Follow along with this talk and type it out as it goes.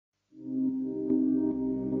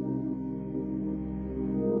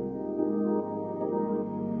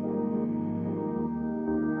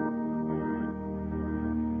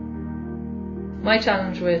My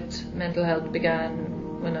challenge with mental health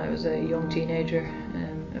began when I was a young teenager,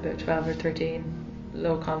 about 12 or 13.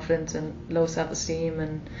 Low confidence and low self-esteem,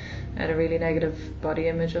 and had a really negative body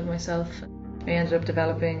image of myself. I ended up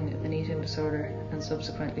developing an eating disorder, and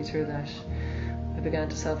subsequently through that I began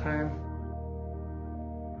to self-harm.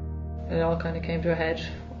 It all kind of came to a head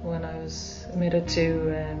when I was admitted to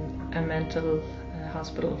a mental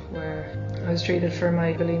hospital where I was treated for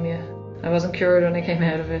my bulimia. I wasn't cured when I came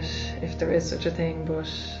out of it, if there is such a thing, but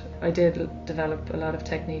I did develop a lot of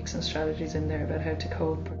techniques and strategies in there about how to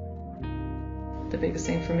cope. The biggest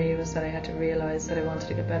thing for me was that I had to realise that I wanted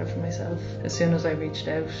to get better for myself. As soon as I reached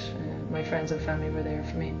out, my friends and family were there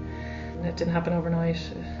for me. And it didn't happen overnight,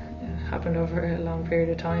 it happened over a long period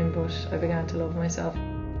of time, but I began to love myself.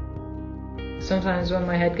 Sometimes when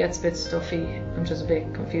my head gets a bit stuffy, I'm just a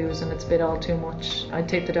bit confused and it's a bit all too much, I'd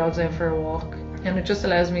take the dogs out for a walk, and it just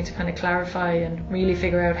allows me to kind of clarify and really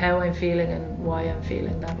figure out how I'm feeling and why I'm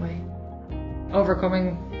feeling that way.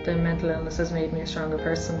 Overcoming the mental illness has made me a stronger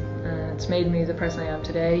person. It's made me the person I am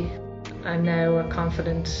today. I'm now a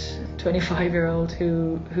confident 25-year-old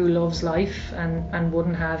who loves life and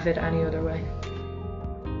wouldn't have it any other way.